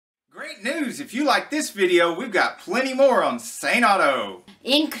Great news! If you like this video, we've got plenty more on Saneauto.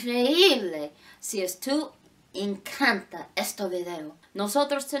 Increíble. Si tú encanta este video,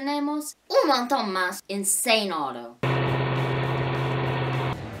 nosotros tenemos un montón más en Saneauto.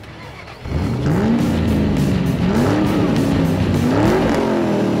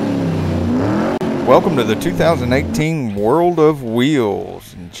 Welcome to the 2018 World of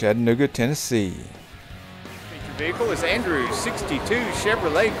Wheels in Chattanooga, Tennessee. Featured vehicle is Andrew's 62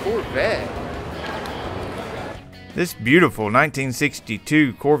 Chevrolet Corvette. This beautiful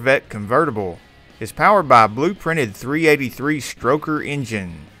 1962 Corvette Convertible is powered by a blueprinted 383 stroker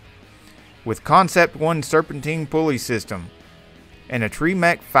engine with Concept 1 serpentine pulley system and a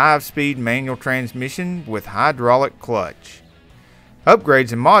Tremac 5-speed manual transmission with hydraulic clutch.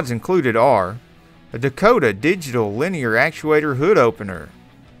 Upgrades and mods included are a Dakota digital linear actuator hood opener,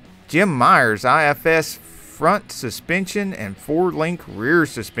 Jim Myers IFS front suspension and 4-link rear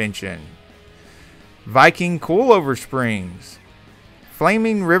suspension, Viking coilover springs,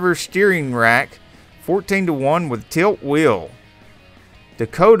 Flaming River steering rack 14:1 with tilt wheel,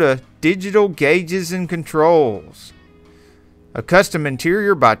 Dakota digital gauges and controls, a custom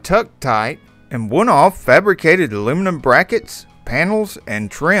interior by Tuck Tight, and one-off fabricated aluminum brackets, panels, and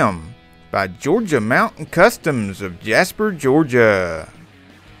trim by Georgia Mountain Customs of Jasper, Georgia.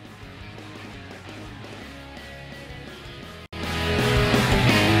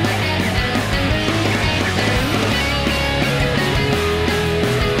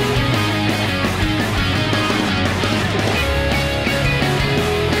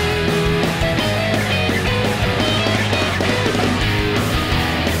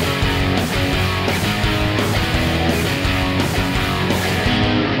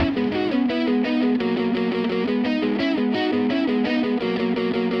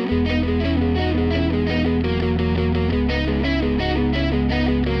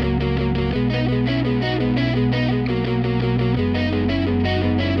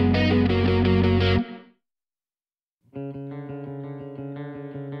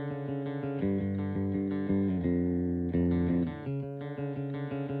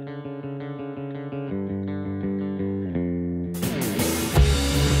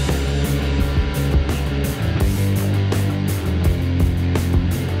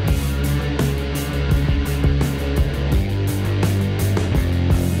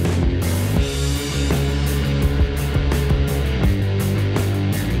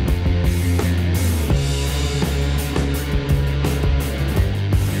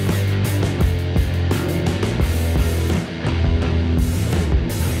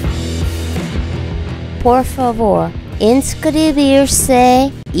 Por favor,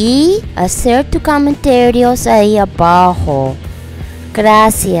 inscribirse y hacer tus comentarios ahí abajo.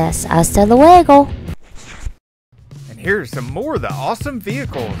 Gracias. Hasta luego. And here's some more of the awesome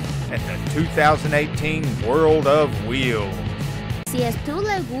vehicles at the 2018 World of Wheels. Si a tú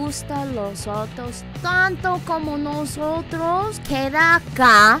le gustan los autos tanto como nosotros, queda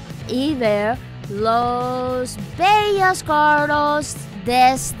acá y ver los bellos carros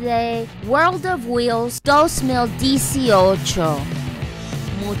desde World of Wheels 2018.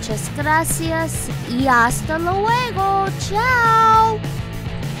 Muchas gracias y hasta luego. Chao.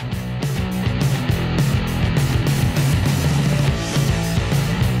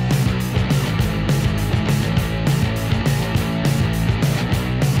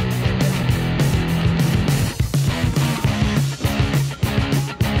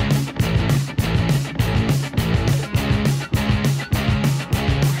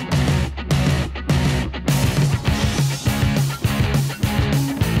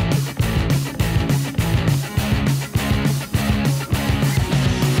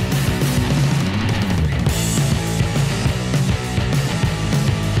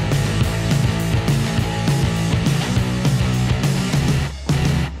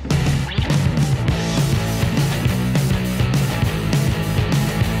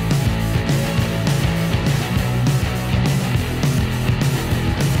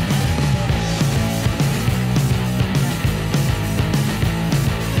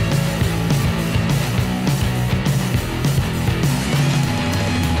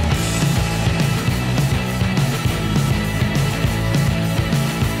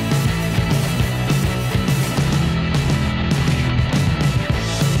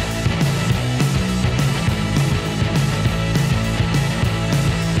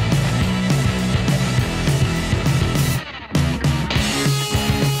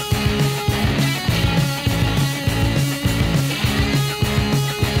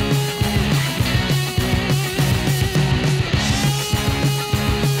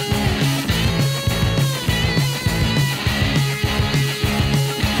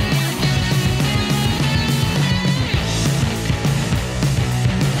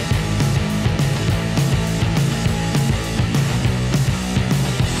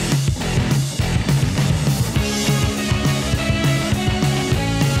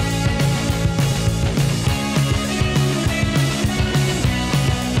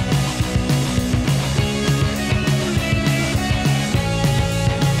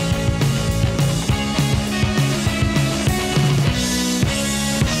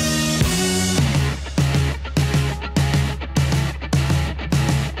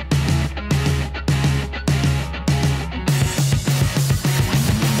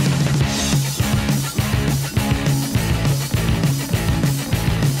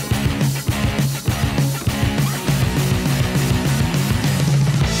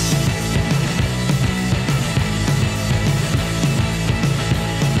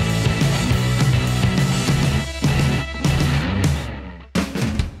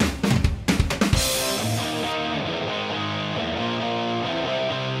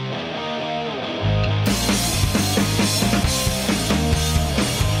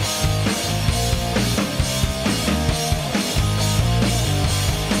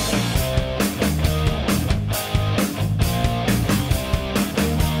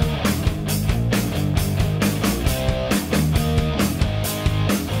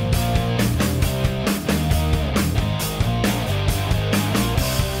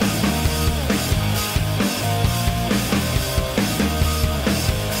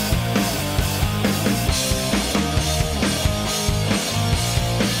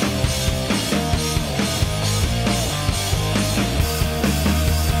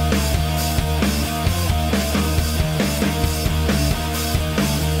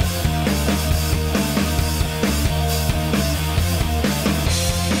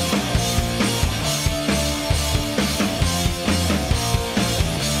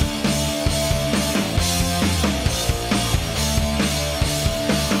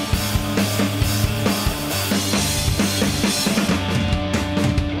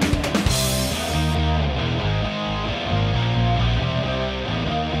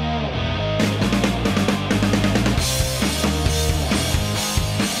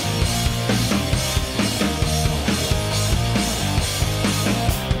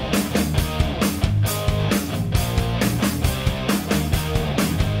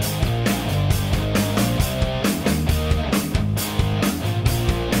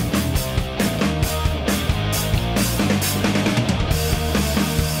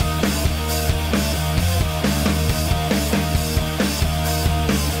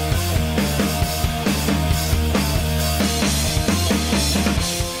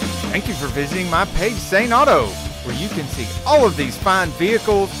 visiting my page Saneauto, where you can see all of these fine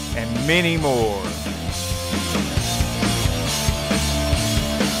vehicles and many more.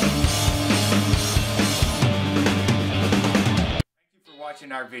 Thank you for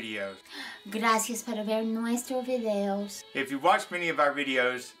watching our videos. Gracias por ver nuestros videos. If you've watched many of our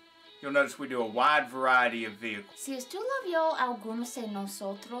videos, you'll notice we do a wide variety of vehicles. Si tú lo vio algunos de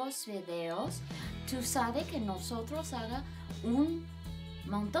nosotros videos, tú sabes que nosotros haga un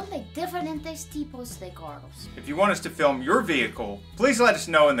montón de diferentes tipos de carros. If you want us to film your vehicle, please let us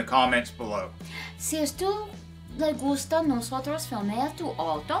know in the comments below. Si tú le gusta nosotros filmar tu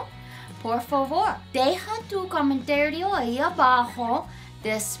auto, por favor, deja tu comentario ahí abajo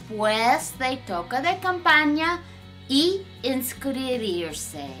después de toca de campaña y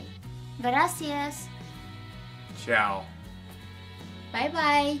inscribirse. Gracias. Ciao. Bye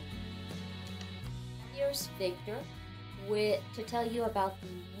bye. Here's Victor to tell you about the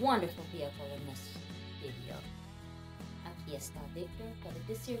wonderful vehicle in this video. Aquí está Victor para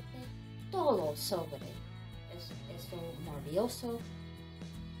decirte todo sobre este maravilloso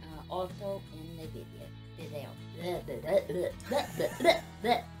auto en el video.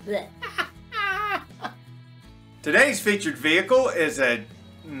 Today's featured vehicle is a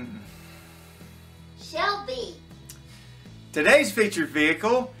Shelby. Today's featured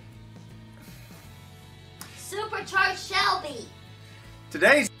vehicle. Supercharged Shelby.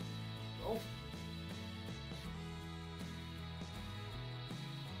 Today's.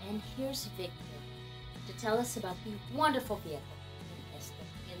 And here's Victor to tell us about the wonderful vehicle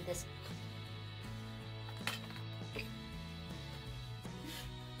in this